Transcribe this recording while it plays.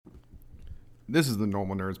This is the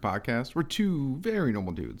Normal Nerds Podcast, where two very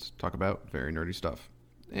normal dudes talk about very nerdy stuff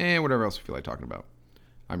and whatever else we feel like talking about.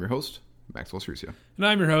 I'm your host, Maxwell Cerisia. And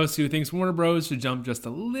I'm your host who thinks Warner Bros. Should jump just a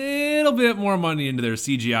little bit more money into their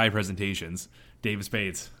CGI presentations, David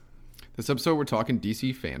Spades. This episode, we're talking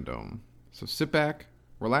DC fandom. So sit back,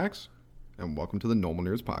 relax, and welcome to the Normal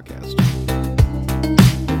Nerds Podcast.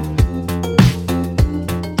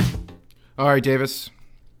 All right, Davis.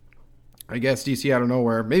 I guess DC out of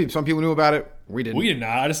nowhere. Maybe some people knew about it. We didn't. We did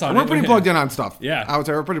not. I just saw We're pretty plugged in on stuff. Yeah. I would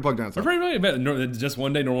say we're pretty plugged in on We're stuff. pretty bad. Just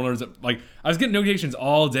one day, Normal Nerds. Like, I was getting notifications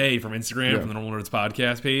all day from Instagram, from the Normal Nerds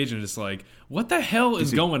podcast page, and just like, what the hell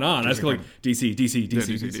is going on? I just go like, DC.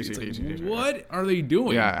 It's like, what are they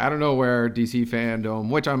doing? Yeah, out of nowhere, DC fandom,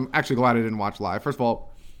 which I'm actually glad I didn't watch live. First of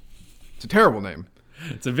all, it's a terrible name.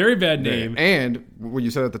 It's a very bad name. And what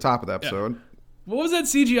you said at the top of the episode. What was that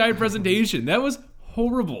CGI presentation? That was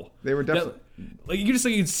horrible. They were definitely... Like, you just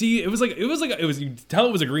like, you'd see, it was you'd tell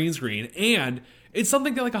it was a green screen, and it's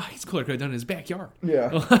something that like a high schooler could have done in his backyard. Yeah.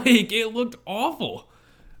 Like, it looked awful.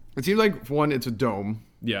 It seems like, for one, it's a dome.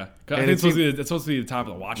 Yeah. I think it's supposed to be the top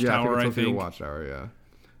of the watchtower, I think. The watchtower,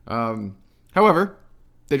 yeah. However,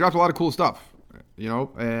 they dropped a lot of cool stuff, you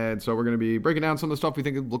know, and so we're going to be breaking down some of the stuff we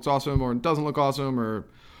think it looks awesome or doesn't look awesome or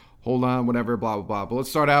hold on, whatever, blah, blah, blah. But let's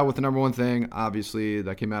start out with the number one thing, obviously,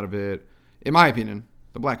 that came out of it, in my opinion,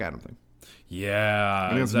 the Black Adam thing. Yeah.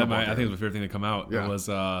 I think it's my favorite thing to come out. Yeah. It was,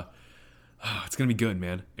 it's going to be good,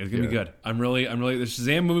 man. It's going to be good. I'm really, the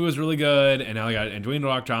Shazam movie was really good, and now and Dwayne The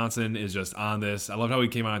Rock Johnson is just on this. I loved how he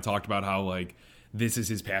came out and talked about how, like, this is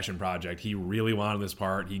his passion project. He really wanted this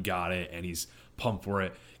part. He got it, and he's pumped for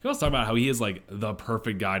it. He also talked about how he is, like, the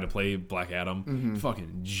perfect guy to play Black Adam. Mm-hmm.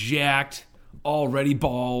 Fucking jacked, already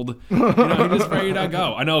bald. You know, he's just ready to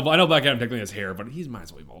go. I know Black Adam technically has hair, but he's might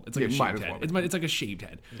as well be bald. It's like a shaved head. It's like a shaved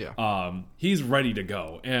head. Yeah. He's ready to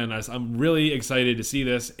go, and I'm really excited to see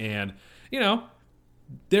this. And you know,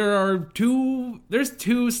 there's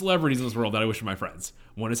two celebrities in this world that I wish were my friends.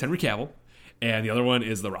 One is Henry Cavill, and the other one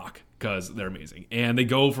is The Rock, because they're amazing, and they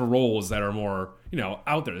go for roles that are more, you know,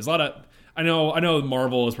 out there. There's a lot of I know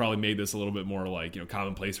Marvel has probably made this a little bit more like, you know,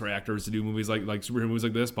 commonplace for actors to do movies like superhero movies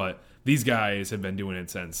like this, but these guys have been doing it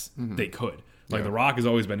since they could. Like The Rock has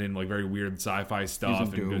always been in like very weird sci-fi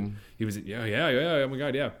stuff. He was oh my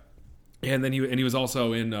god, yeah. And then he was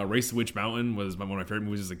also in Race to Witch Mountain, was one of my favorite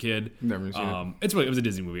movies as a kid. Never seen it. It was a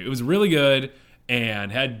Disney movie. It was really good and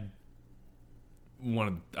had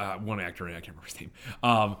one actor in it, I can't remember his name.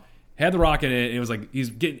 Had The Rock in it, and it was like he's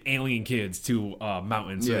getting alien kids to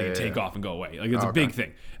mountains so they can take off and go away. Like, it's a big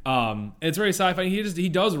thing. It's very sci-fi. He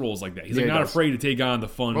does roles like that. He's like not afraid to take on the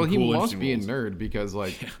fun, cool, he must be roles. A nerd because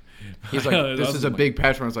like he's like this is a big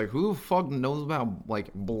passion. It's like, who the fuck knows about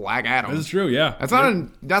like Black Adam? This is true. Yeah, that's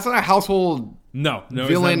not a household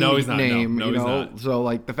villain he's not. name. No, you he's know, not. So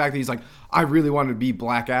like the fact that he's like, I really wanted to be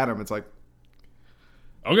Black Adam. It's like,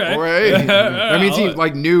 okay, all right. That means he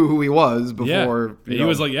like knew who he was before. Yeah. He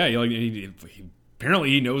was like, apparently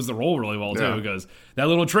he knows the role really well too, because that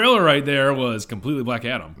little trailer right there was completely Black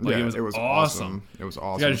Adam. Like, it was awesome. It was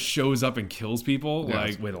awesome. The guy just shows up and kills people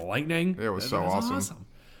like with lightning. It was so awesome.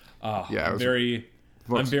 I'm very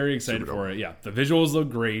excited for it. Yeah, the visuals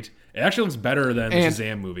look great. It actually looks better than the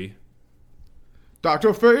Shazam movie.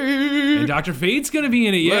 Dr. Fate! And Dr. Fate's going to be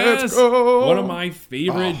in it, yes! Let's go! One of my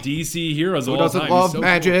favorite DC heroes of all time. Who doesn't love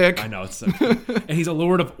magic? Cool. I know, it's so cool. And he's a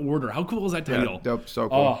Lord of Order. How cool is that title? Yeah, so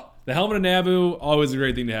cool. The Helmet of Naboo, always a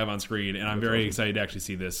great thing to have on screen, and I'm very excited to actually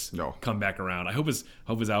see this come back around. I hope his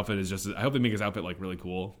outfit is just... I hope they make his outfit, like, really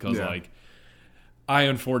cool, because, like... I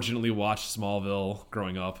unfortunately watched Smallville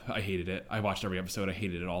growing up. I hated it. I watched every episode. I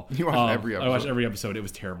hated it all. You watched every episode? I watched every episode. It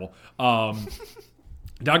was terrible.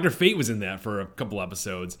 Dr. Fate was in that for a couple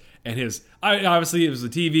episodes, and obviously it was the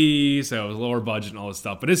TV, so it was lower budget and all this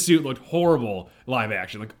stuff, but his suit looked horrible live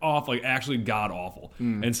action, like awful, like actually god awful.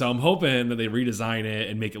 And so I'm hoping that they redesign it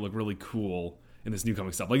and make it look really cool in this new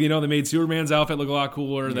comic stuff. Like, you know, they made Superman's outfit look a lot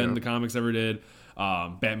cooler than the comics ever did.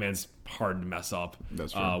 Batman's hard to mess up.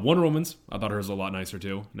 That's true. Wonder Woman's, I thought hers was a lot nicer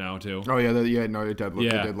too. Oh yeah, it did look. It did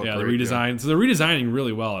look the great. redesign. So they're redesigning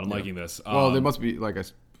really well, and I'm liking this. Well, they must be we'll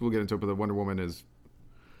get into it, but the Wonder Woman is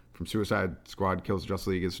from Suicide Squad Kills Justice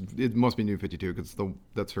League. It must be New 52 because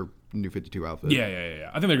that's her New 52 outfit.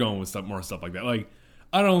 Yeah. I think they're going with more stuff like that. Like,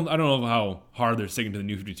 I don't know how hard they're sticking to the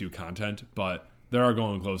New 52 content, but they are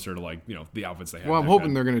going closer to, like, you know, the outfits they have. Well, I'm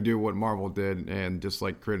hoping they're going to do what Marvel did and just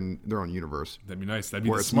like creating their own universe. That'd be nice. That'd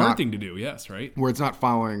be the smart thing to do. Yes, right. Where it's not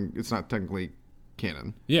technically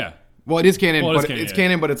canon. Yeah. Well, it is canon, Well, it is but canon, it's yeah.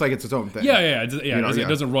 canon, but it's like its own thing. Yeah. It know,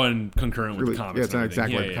 doesn't run concurrent with Really- the comics. yeah, it's and not everything.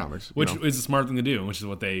 exactly Yeah, like the yeah. comics, you Which know? is a smart thing to do, which is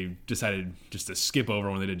what they decided just to skip over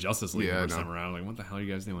when they did Justice League Yeah, I the first know. time around. Like, what the hell are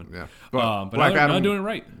you guys doing? Yeah. But Black now Adam they're doing it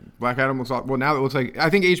right. Black Adam looks well. Now it looks like I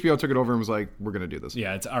think HBO took it over and was like, "We're gonna do this."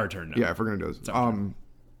 Yeah, it's our turn now. Yeah, if we're gonna do this. our turn.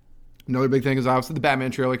 Another big thing is obviously the Batman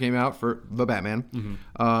trailer came out for the Batman.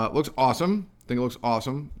 Looks awesome. I think it looks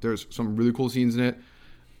awesome. There's some really cool scenes in it.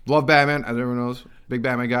 Love Batman, as everyone knows. Big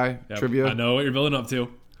Batman guy. Yep. Trivia. I know what you're building up to.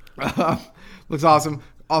 Looks awesome.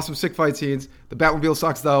 Awesome sick fight scenes. The Batmobile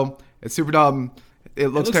sucks though. It's super dumb. It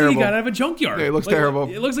looks Like terrible. he got out of a junkyard. Yeah, it looks Like, terrible.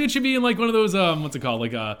 It looks like it should be in like one of those what's it called,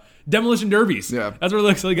 like demolition derbies. Yeah. That's where it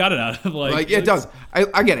looks like he got it out of. Like it does.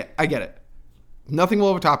 I get it. Nothing will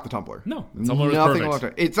overtop the Tumbler. No, the Tumbler was nothing perfect. will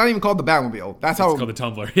overtop. It's not even called the Batmobile. That's how It's called the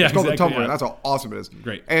Tumbler. Yeah, It's called exactly, the Tumbler. yeah. That's how awesome it is.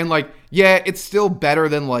 Great. And like, yeah, it's still better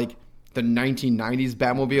than like the 1990s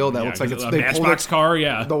Batmobile that Yeah, looks like 'cause it's a they pulled Matchbox it, car.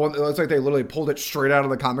 Yeah, the one that looks like they literally pulled it straight out of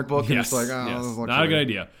the comic book and yes, it's like, oh, yes. this looks Not a good like-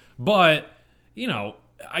 idea. But you know,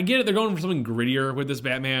 I get it. They're going for something grittier with this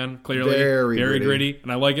Batman. Clearly, Very gritty,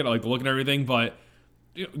 and I like it. I like the look and everything. But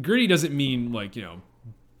you know, gritty doesn't mean like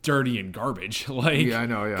dirty and garbage. Like, Yeah, I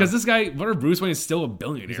know, yeah. Because this guy, Bruce Wayne, is still a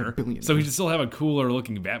billionaire. billionaire. So he should still have a cooler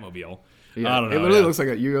looking Batmobile. Yeah, I don't know. it literally yeah. looks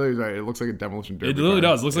like you really right. It looks like a demolition derby. It literally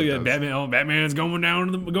car. does. It looks like It that does. Batman. Oh, Batman's going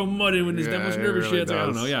down to going muddy with his Yeah, demolition it derby really shit. It's like, I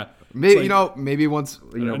don't does. know. Yeah. Maybe It's like, maybe once I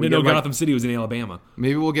we didn't get know like, Gotham City was in Alabama.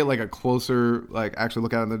 maybe we'll get like a closer like actually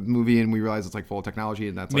look at the movie and we realize it's like full technology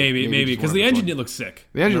and that's like, Maybe just because one the of engine the did look sick.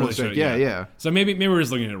 The engine It looks sick, showed- yeah. So maybe we're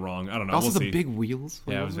just looking at it wrong. I don't know. Also We'll the see. big wheels.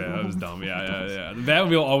 Yeah, it was bad. It was dumb. Yeah. The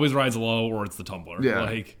Batmobile always rides low, or it's the Tumbler. Yeah.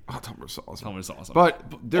 Like Tumbler's so awesome. Tumbler's awesome. But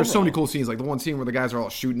there's so overall- many cool scenes. Like the one scene where the guys are all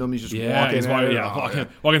shooting him. He's just Yeah, walking. he's at walking, it. yeah, Oh,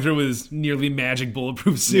 walking through with his nearly magic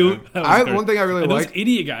bulletproof suit. Yeah. That was great. One thing I really and like. those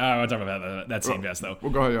idiot guys. I want to talk about that scene best though.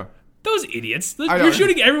 We'll go ahead. Yeah. Those idiots. I know. You're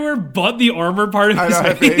shooting everywhere but the armor part of I his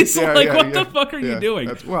know, face. yeah, Like, yeah, what yeah. the fuck are you Yeah, doing?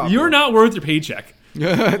 that's- You're not worth your paycheck,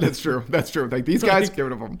 That's true. That's true. Like these guys, give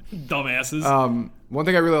it up them. dumbasses. One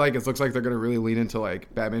thing I really like is looks like they're gonna really lean into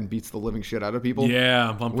like Batman beats the living shit out of people. yeah,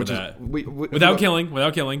 I'm pumped for which is that. without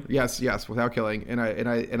Killing. Yes, without killing, and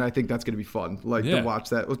I think that's gonna be fun. Like Yeah. to watch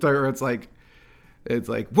that. Where it's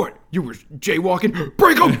like what you were jaywalking,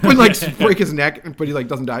 break him, and like break his neck, but he like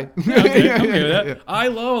doesn't die. Okay, I'm okay with that. I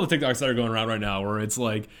love all the TikToks that are going around right now where it's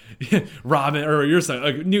like Robin or you're saying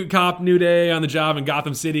like new cop, new day on the job in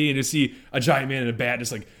Gotham City, and you see a giant man in a bat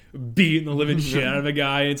just like beating the living shit out of a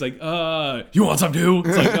guy. And it's like, you want some too?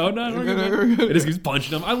 It's like, oh no, we're good. It just keeps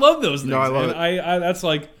punching him. I love those things. No, I love and it. I that's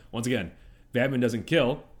like once again, Batman doesn't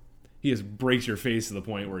kill. He just breaks your face to the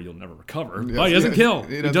point where you'll never recover. Yes, But he doesn't yeah, kill.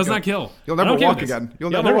 he He doesn't does kill. not kill. You'll never I'm okay walk with this. again.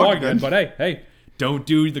 You'll Yeah, never walk again. But hey, don't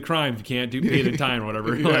do the crime if you can't pay the time or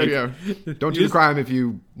whatever. Yeah. Don't do the crime if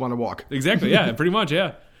you want to walk. Exactly. Yeah. Pretty much.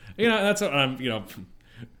 Yeah. That's what I'm.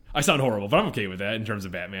 I sound horrible, but I'm okay with that in terms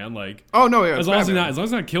of Batman. Like, Oh no, yeah. as long as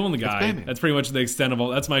he's not killing the guy, Batman. that's pretty much the extent of all.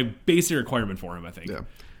 That's my basic requirement for him. I think. Yeah.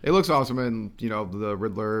 It looks awesome, and the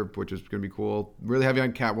Riddler, which is going to be cool. Really heavy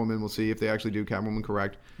on Catwoman. We'll see if they actually do Catwoman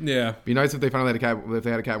correct. Yeah. Be nice if they finally had if they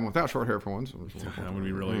had a Catwoman without short hair for once. That would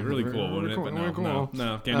be really cool, wouldn't it? But no, Cool.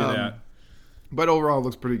 no, can't do that. But overall, it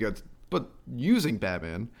looks pretty good. But using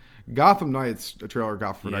Batman, Gotham Knights, a trailer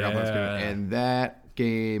Gotham for Gotham Knights Yeah. game, and that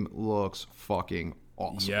game looks fucking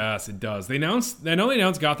awesome. Yes, it does. I know they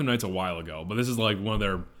announced Gotham Knights a while ago, but this is like one of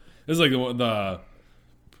their. This is like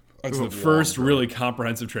it's the first really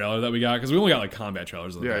comprehensive trailer that we got because we only got like combat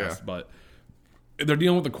trailers in the Yeah, past, yeah. but they're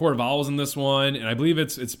dealing with the Court of Owls in this one, and I believe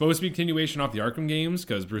it's supposed to be a continuation off the Arkham games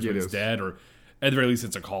because Bruce Yeah, it Wayne is is. dead, or at the very least,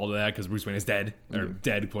 it's a call to that because Bruce Wayne is dead or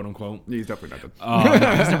dead, quote unquote. He's definitely not dead.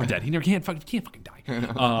 No, he's never dead. He can't fucking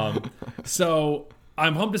die. So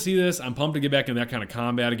I'm pumped to see this. I'm pumped to get back in that kind of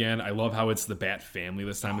combat again. I love how it's the Bat family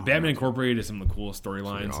this time. The Batman Incorporated is some of the coolest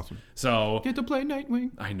storylines. awesome. So Get to play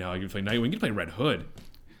Nightwing. I know I can play Nightwing. You can play Red Hood.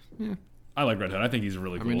 Yeah. I like Red Hood. I think he's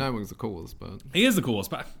really I cool. mean, Nightwing's the coolest, but He is the coolest,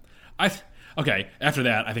 but okay. After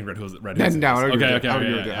that, I think Red Hood's Then, no, I would agree okay. with that. I would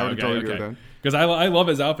agree with yeah, that. I would okay, totally agree with okay. that. Because I love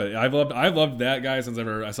his outfit. I've loved that guy since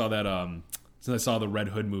I saw that since I saw the Red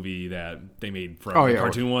Hood movie that they made for Oh, the yeah.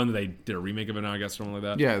 cartoon one. They did a remake of it now, I guess, something like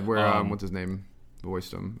that. yeah, where what's his name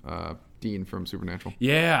voiced him? Dean from Supernatural.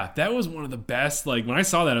 Yeah, that was one of the best. Like when I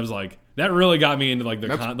saw that, I was like, that really got me into like the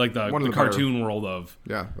That's the one of the cartoon world of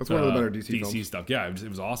Yeah, that's one of the better DC films. stuff. Yeah, it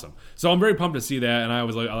was awesome. So I'm very pumped to see that, and I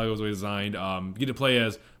like it was designed. Get to play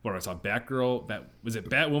as what I saw, Batgirl. Was it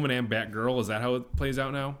Batwoman and Batgirl? Is that how it plays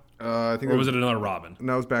out now, I think or was it another Robin?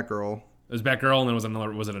 that was Batgirl. It was Batgirl, and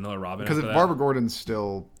then was it another Robin? Because after if that? Barbara Gordon's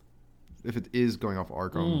still, if it is going off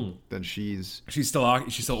Arkham, then she's she's still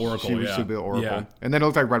Oracle. she yeah, should be Oracle. Yeah, And then it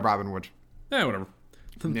looks like Red Robin, which yeah, whatever.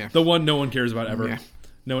 Yeah. The one no one cares about ever. Yeah.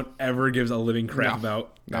 No one ever gives a living crap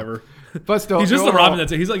about ever. But still, He's just the overall- Robin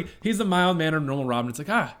that's it. He's the mild mannered normal Robin. It's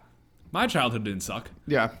like, my childhood didn't suck.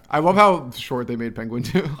 Yeah, I love how short they made Penguin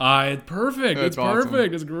too. It's perfect. It's It's awesome.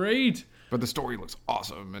 perfect. It's great. But the story looks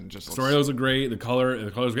awesome and just Story looks great. The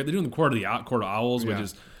color's great. They're doing the Court of Owls, Yeah.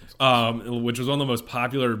 which was one of the most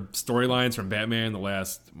popular storylines from Batman in the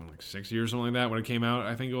last 6 years, something like that. When it came out,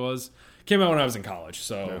 I think it was. Came out when I was in college,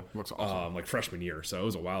 so looks awesome. like freshman year, so it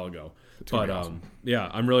was a while ago. gonna But be awesome. yeah,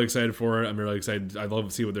 I'm really excited for it. I'm really excited. I'd love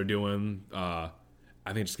to see what they're doing. I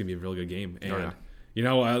think it's just gonna be a really good game. And yeah. you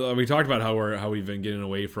know, we talked about how we've been getting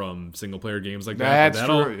away from single player games like that. That's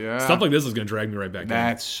But true, yeah. Stuff like this is gonna drag me right back.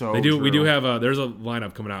 That's in. so They do. We do true. have there's a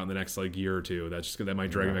lineup coming out in the next year or two. That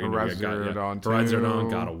might drag me back into Horizon Zero Dawn Horizon Zero 2, Dawn,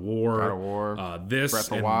 God of War, this Breath of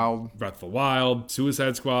the and Wild. Breath of the Wild,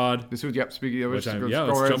 Suicide Squad. This was speaking of Which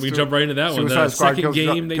which, we jump right into that one. The second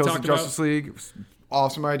game they talked about. Justice League,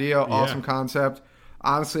 awesome idea, awesome concept.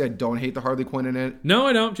 Honestly, I don't hate the Harley Quinn in it. No,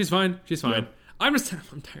 I don't. She's fine. She's fine. Yeah. I'm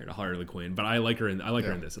tired of Harley Quinn, but I like her. Her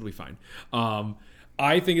in this. It'll be fine.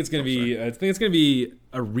 I think it's gonna be. I think it's gonna be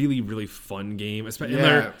a really, really fun game. Especially,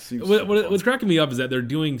 it seems so fun. what's cracking me up is that they're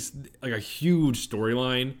doing like a huge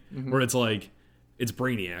storyline Mm-hmm. where it's like it's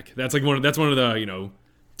Brainiac. That's like one of the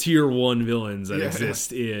tier 1 villains that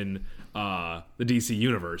exist in the DC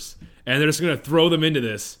universe, and they're just gonna throw them into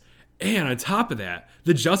this. And on top of that,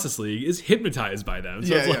 the Justice League is hypnized by them.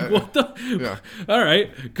 So it's like, what the? Yeah. All right,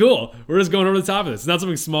 cool. We're just going over the top of this. It's not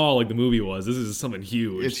something small like the movie was. This is something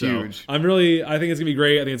huge. It's huge. I think it's going to be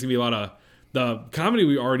great. I think it's going to be a lot of... The comedy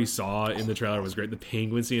we already saw in the trailer was great. The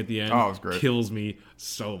penguin scene at the end it was great. kills me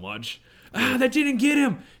so much. That didn't get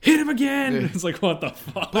him. Hit him again. Yeah. It's like, what the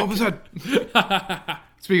fuck? What was that?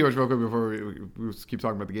 Speaking of which, real quick, before we keep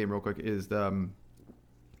talking about the game real quick, is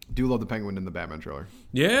do love the Penguin in the Batman trailer.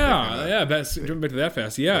 Yeah. Jumping back to that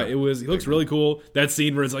fast. Yeah, he looks really cool. That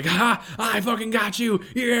scene where it's like, I fucking got you.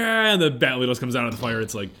 Yeah. And the Batwheels comes out of the fire.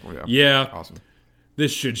 It's like, Awesome.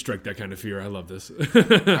 This should strike that kind of fear. I love this.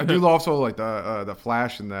 I do also like the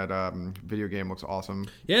Flash in that video game looks awesome.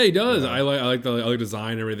 Yeah, he does. I like the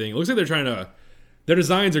design and everything. It looks like they're trying to... Their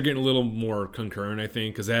designs are getting a little more concurrent, I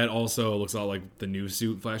think, because that also looks a lot like the new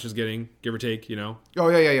suit Flash is getting, give or take, Oh,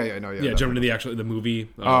 yeah. No, Yeah, jumping into the movie.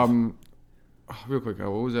 Real quick, what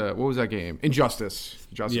was that game? Injustice.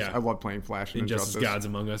 Yeah. I love playing Flash in Injustice. Gods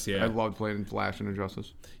Among Us, yeah. I loved playing Flash in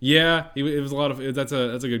Injustice. Yeah, it was a lot of... That's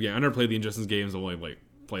a good game. I never played the Injustice games. I only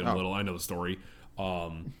played a little. I know the story.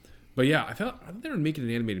 But yeah, I thought they were making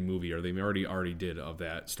an animated movie, or they already did of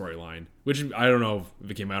that storyline, which I don't know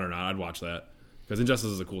if it came out or not. I'd watch that. Because Injustice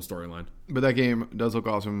is a cool storyline. But that game does look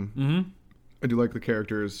awesome. Mm-hmm. I do like the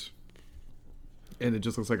characters. And it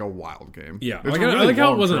just looks like a wild game. Yeah, There's I like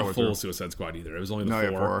how it wasn't a trailer, full too. Suicide Squad either. It was only the No, yeah,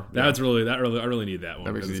 4. four. I really need that one.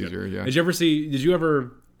 That makes it because it's easier, good. yeah. Did you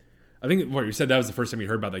ever... I think you said that was the first time you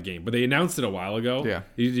heard about that game, but they announced it a while ago. Yeah.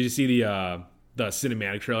 Did you see the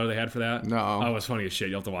cinematic trailer they had for that? No. Oh, it was funny as shit.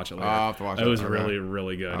 You'll have to watch it later. I'll have to watch it. it. Was Okay. really,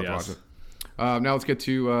 really good. I'll have to Yes. watch it. Now let's get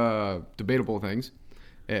to debatable things.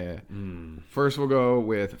 First, we'll go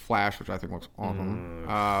with Flash, which I think looks awesome.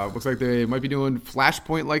 Looks like they might be doing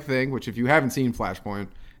Flashpoint-like thing, which if you haven't seen Flashpoint,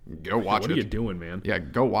 go watch it. What are you doing, man? Yeah,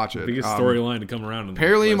 go watch it. Biggest storyline to come around.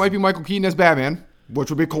 Apparently, it might be Michael Keaton as Batman, which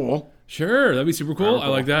would be cool. Sure, that'd be super cool. I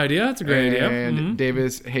like that idea. That's a great idea. And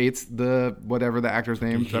Davis hates the actor's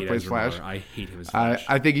name that plays Ezra Flash. Miller. I hate him as Flash.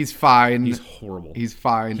 I think he's fine. He's horrible. He's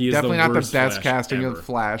fine. He is Definitely the not the worst best Flash casting ever. of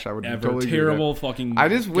Flash. I would Ever. totally agree with Terrible, that. fucking I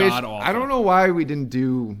just wish. god-awful. I don't know why we didn't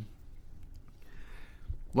do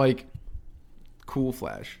cool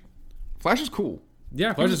Flash. Flash is cool.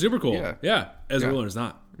 Yeah, Flash is super cool. Yeah. Ezra Miller's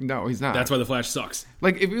not. No, he's not. That's why the Flash sucks.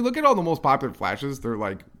 if you look at all the most popular Flashes, they're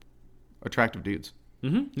attractive dudes.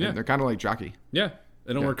 Mm-hmm. Yeah. And they're kind of like jockey. Yeah.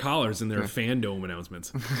 They don't wear collars in their fandom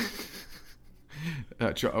announcements. Is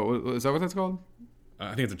that what that's called?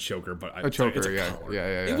 I think it's a choker, but A choker, it's a yeah. collar.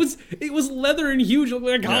 Yeah. It was leather and huge. It looked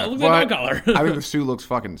like a collar. It looked But like a collar. I think the suit looks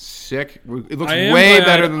fucking sick. It looks I am way glad-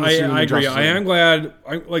 better than the suit. I in agree. Justice I League. am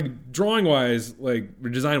glad. Drawing wise,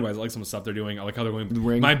 design wise, I like some of the stuff they're doing. I like how they're going. The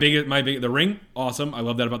ring. The ring, awesome. I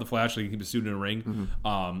love that about the Flash. So you can keep a suit in a ring.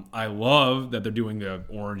 Mm-hmm. I love that they're doing the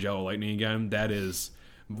orange yellow lightning again. That is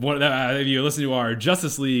if you listen to our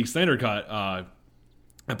Justice League Snyder Cut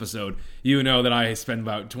episode, you know that I spend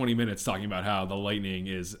about 20 minutes talking about how the lightning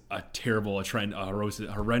is a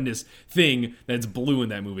horrendous thing that's blue in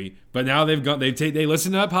that movie. But now they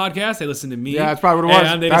listen to that podcast, they listen to me. Yeah, that's probably what it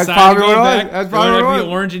was. And they That's decided probably to what go it was. back. That's probably They're what gonna it be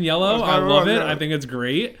was. orange and yellow. That's I probably love what it it. was, yeah. I think it's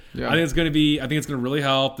great. Yeah. I think it's gonna really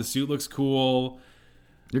help. The suit looks cool.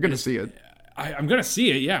 You're gonna see it. I'm gonna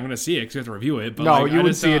see it. Yeah, I'm gonna see it because we have to review it. But No, like, you I would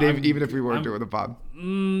just, see it I'm- even if we weren't I'm- doing the pod.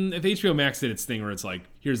 If HBO Max did its thing where it's like,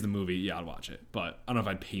 here's the movie, yeah, I'd watch it. But I don't know if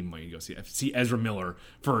I'd pay money to go see it. See Ezra Miller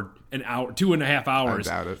for an hour, 2.5 hours.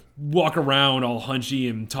 I doubt it. Walk around all hunchy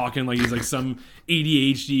and talking like he's like some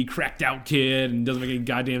ADHD cracked out kid and doesn't make any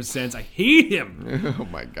goddamn sense. I hate him. Oh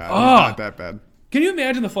my god, Ah. it's not that bad. Can you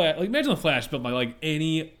imagine the Flash? Like, imagine the Flash, but by like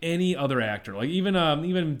any other actor, like even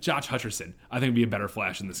Josh Hutcherson, I think would be a better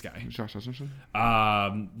Flash than this guy. Josh Hutcherson?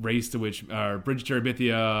 Race to which, Bridget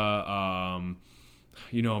Terabithia,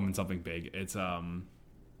 you know him in something big. It's I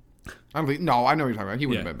don't think. No, I know what you're talking about. He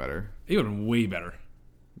would have Yeah. been better. he would have been way better.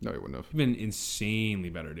 No, he wouldn't have. He'd been insanely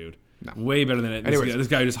better, dude. No. Way better than it. Anyways. This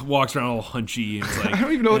guy just walks around all hunchy and it's like I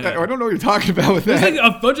don't even know what that. I don't know what you're talking about with that. There's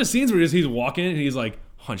like a bunch of scenes where he's walking and he's like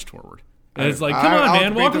hunched forward. And it's like, come on, I'll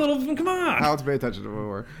man, walk a debate little. Come on. I'll have to pay attention to it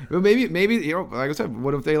more. But maybe you know, like I said,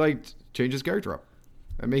 what if they like change his character up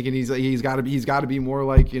and making he's got to be more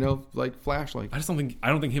like, you know, like Flash like. I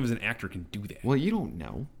don't think him as an actor can do that. Well, you don't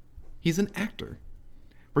know. He's an actor.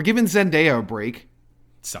 We're giving Zendaya a break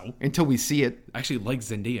So until we see it. I actually like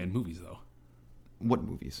Zendaya in movies though. What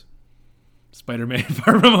movies? Spider-Man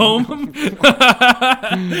Far From Home.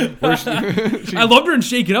 I loved her in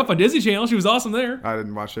Shake It Up on Disney Channel. She was awesome there. I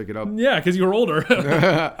didn't watch Shake It Up. Yeah, because you were older.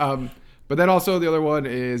 But then also the other one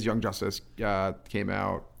is Young Justice came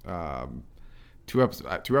out. Two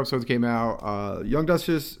episodes came out. Young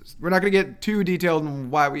Justice. We're not going to get too detailed on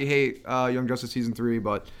why we hate Young Justice season 3,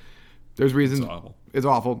 but there's reasons. It's awful. It's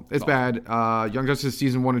awful. It's bad. Young Justice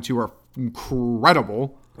season 1 and 2 are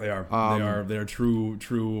incredible. They are. They're true.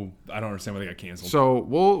 I don't understand why they got canceled. So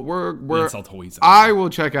we're They sell toys. I will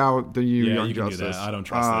check out the new Yeah, Young you can do Justice. that. I don't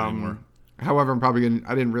trust that anymore. However, I'm probably gonna.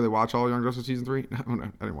 I didn't really watch all Young Justice season 3. I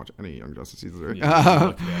didn't watch any Young Justice season 3 Yeah, you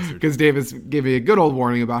lucky bastard. because Davis gave me a good old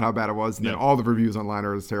warning about how bad it was, and then Yep. all the reviews online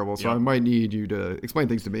are terrible. So Yep. I might need you to explain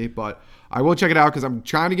things to me, but I will check it out because I'm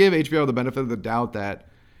trying to give HBO the benefit of the doubt that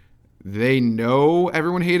they know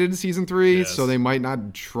everyone hated season 3, Yes. so they might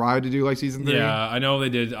not try to do like season 3. Yeah, I know they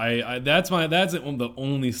did. That's the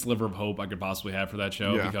only sliver of hope I could possibly have for that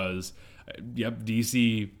show Yeah. because, yep,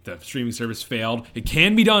 DC, the streaming service failed. It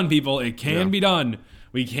can be done, people. It can be done.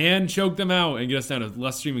 We can choke them out and get us down to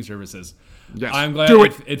less streaming services. Yes. I'm glad Do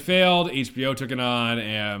it. it failed. HBO took it on,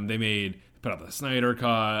 and they put out the Snyder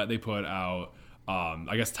Cut. They put out.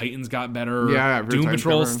 I guess Titans got better. Yeah, I've heard Doom Titans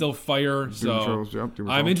Patrol got better. still fire. So Patrol's- yep, Doom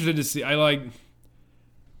I'm Patrol. interested to see. I don't know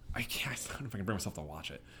if I can bring myself to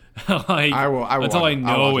watch it. Like, I will until watch I it.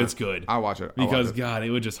 I'll know watch it's it. good. I'll watch it. Because God, it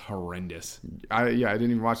was just horrendous. I didn't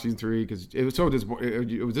even watch season 3 because it was so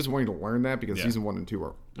it was disappointing to learn that because Yeah. season 1 and 2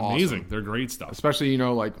 are awesome. Amazing. They're great stuff. Especially, you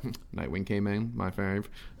know, like Nightwing came in, my fave.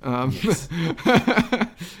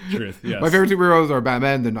 Truth. Yes. My favorite superheroes are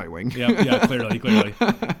Batman and Nightwing. Yeah. Clearly.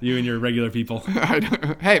 You and your regular people.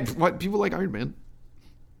 Hey, what people like Iron Man?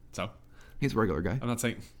 So He's a regular guy. I'm not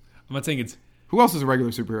saying it's Who else is a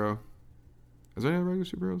regular superhero? Is there any other regular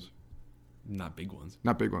superheroes? not big ones.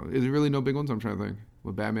 Not big ones. Is there really no big ones? I'm trying to think.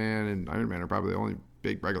 Well, Batman and Iron Man are probably the only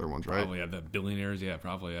big regular ones, right? Probably the billionaires. Yeah,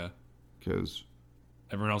 probably. Yeah. Because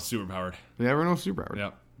Everyone else superpowered. everyone knows superpower.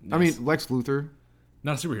 Yeah. I mean, Lex Luthor.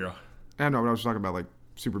 not a superhero. I know, but I was talking about like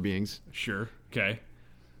super beings. Sure. Okay.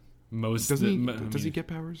 Most Does he I mean, get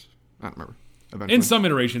powers? I don't remember. Eventually. in some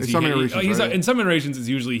iterations? In some iterations, right? In some iterations, it's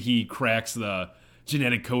usually he cracks the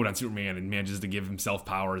genetic code on Superman and manages to give himself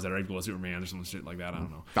powers that are equal to Superman or some shit like that. I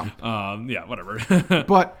don't know. Yeah, whatever.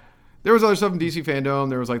 But there was other stuff in DC fandom.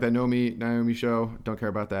 There was like that Naomi show. Don't care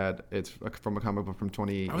about that. It's from a comic book from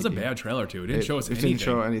 2018. That was a bad trailer too. It didn't show us It anything. didn't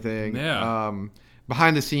show anything. Yeah.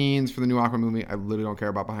 Behind the scenes for the new Aquaman movie, I literally don't care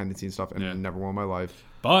about behind the scenes stuff, and Yeah. never will in my life.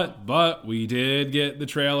 But we did get the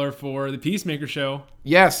trailer for the Peacemaker show.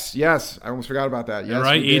 Yes. I almost forgot about that. Yes, All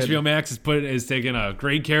right, we did. HBO Max is taking a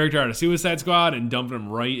great character out of Suicide Squad and dumping him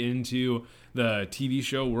right into the TV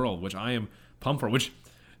show world, which I am pumped for. Which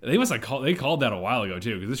they must have called that a while ago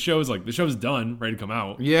too, because the show's done, ready to come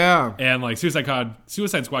out. Yeah. And like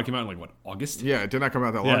Suicide Squad came out in like what, August? Yeah, it did not come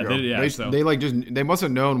out that long Yeah, ago. yeah, so- They must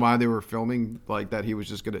have known why they were filming like that. It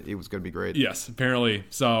was gonna be great. Yes, apparently.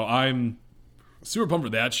 So I'm super pumped for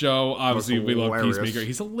that show. Obviously, we love hilarious. Peacemaker.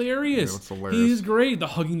 He's hilarious. Yeah, it's hilarious. He's great. The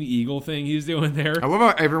hugging the eagle thing he's doing there. I love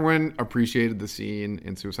how everyone appreciated the scene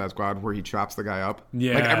in Suicide Squad where he chops the guy up.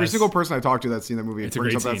 Like every Yes. single person I talked to that's seen that movie It's a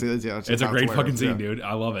brings great up that scene. scene. Yeah, It's a great fucking scene, yeah. dude.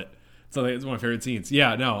 I love it. So it's one of my favorite scenes.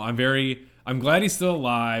 Yeah, no, I'm glad he's still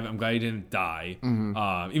alive. I'm glad he didn't die.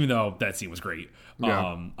 Even though that scene was great. Mm-hmm.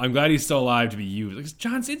 Yeah. I'm glad he's still alive to be used. Like, it's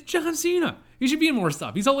John Cena. He should be in more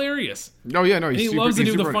stuff. He's hilarious. No, yeah, no. And He's he super, loves to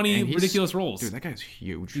he's do the super- funny, and he's- ridiculous roles. Dude, that guy's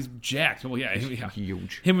huge. He's jacked. Well, yeah.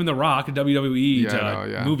 huge. Him and The Rock, WWE Yeah, to no,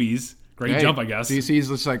 yeah. movies. great jump, I guess. DC's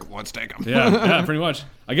just like, let's take them. Yeah, pretty much.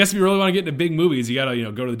 I guess if you really want to get into big movies, you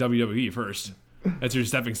gotta go to the WWE first. That's your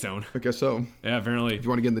stepping stone. I guess so. Yeah, apparently. If you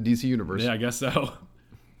want to get in the DC universe. Yeah, I guess so.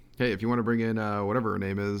 Hey, if you want to bring in whatever her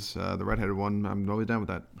name is, the redheaded one, I'm always down with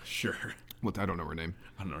that. Sure. I don't know her name.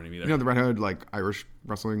 I don't know her name either. You know the redheaded, like, Irish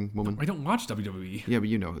wrestling woman? I don't watch WWE. Yeah, but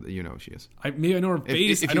you know who she is. Maybe I know her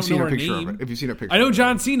face. If I you've don't seen know a her picture name. of it. If you've seen a picture I know of it.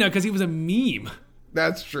 John Cena because he was a meme.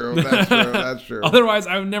 That's true. That's true. Otherwise,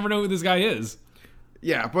 I would never know who this guy is.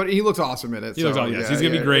 Yeah, but he looks awesome in it. He looks awesome. Yes, he's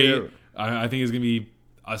going to be great. I think he's going to be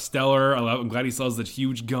a stellar. I'm glad he still has that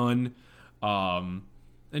huge gun. And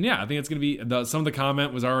yeah, I think it's going to be... some of the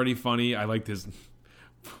comment was already funny. I liked his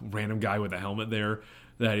random guy with a helmet there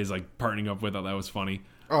that he's like partnering up with. I thought that was funny.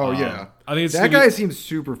 Oh, yeah. I think that guy seems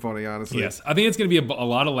super funny, honestly. Yes. I think it's going to be a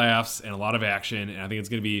lot of laughs and a lot of action. And I think it's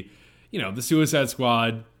going to be, the Suicide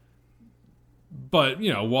Squad, but,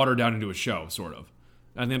 watered down into a show, sort of.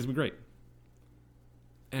 I think it's going to be great.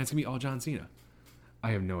 And it's going to be all John Cena.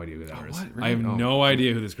 I have no idea who that is. What? Really? I have no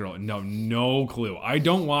idea who this girl is. No clue. I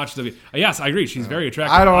don't watch the... Yes, I agree. She's very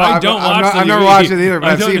attractive. I've never watched it either, but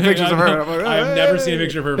I've seen pictures of her. I've never seen a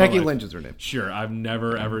picture of her in my life. Becky Lynch is her name. Sure. I've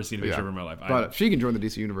never, ever seen a picture of her in my life. But she can join the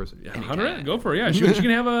DC universe. 100? Go for it. Yeah. She can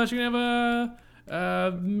have a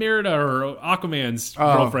Merida or Aquaman's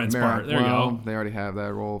girlfriend's part. There you go. They already have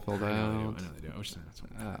that role filled out. I know they do.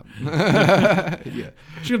 Yeah.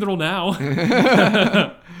 She got the role now.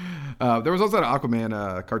 There was also an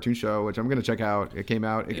Aquaman cartoon show, which I'm going to check out. It came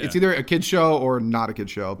out. It's either a kid's show or not a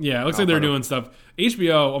kid's show. Yeah, it looks like they're doing stuff.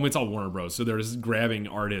 HBO, it's all Warner Bros. So they're just grabbing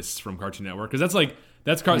artists from Cartoon Network. Because that's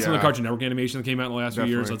some of the Cartoon Network animation that came out in the last few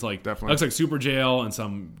years. So it's like, it looks like Super Jail and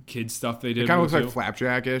some kids stuff they did. It kind of looks like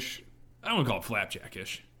Flapjack-ish. I don't want to call it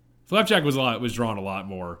Flapjack-ish. Flapjack was drawn a lot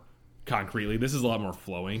more concretely. This is a lot more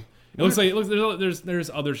flowing. It looks like there's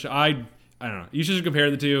other I don't know. You should compare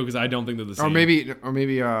the two because I don't think they're the same. Or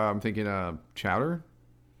maybe I'm thinking Chowder.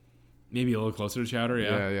 Maybe a little closer to Chowder.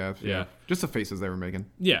 Yeah. Just the faces they were making.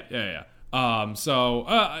 Yeah. You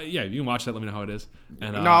can watch that. Let me know how it is.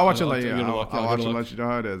 And, I'll watch it. I'll watch it. Let you know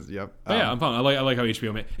how it is. Yep. I'm pumped. I like how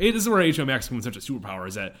HBO Max. This is where HBO Max becomes such a superpower.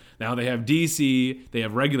 Is that now they have DC, they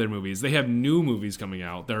have regular movies, they have new movies coming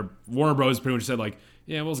out. Their Warner Bros. Pretty much said like,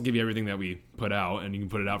 yeah, we'll just give you everything that we put out, and you can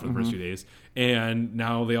put it out for the first few days. And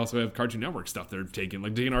now they also have Cartoon Network stuff they're taking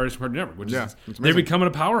artists from Cartoon Network, which is they're becoming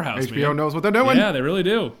a powerhouse. HBO knows what they're doing. Yeah, they really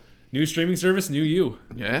do. New streaming service, new you.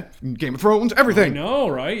 Yeah, Game of Thrones, everything. I know,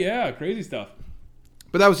 right? Yeah, crazy stuff.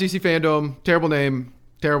 But that was DC Fandom. Terrible name.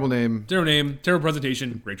 Terrible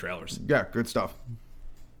presentation, great trailers. Yeah, good stuff.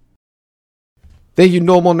 Thank you,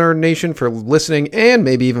 Normal Nerd Nation, for listening and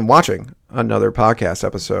maybe even watching another podcast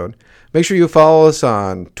episode. Make sure you follow us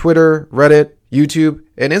on Twitter, Reddit, YouTube,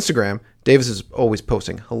 and Instagram. Davis is always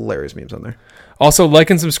posting hilarious memes on there. Also, like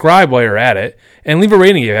and subscribe while you're at it, and leave a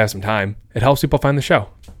rating if you have some time. It helps people find the show.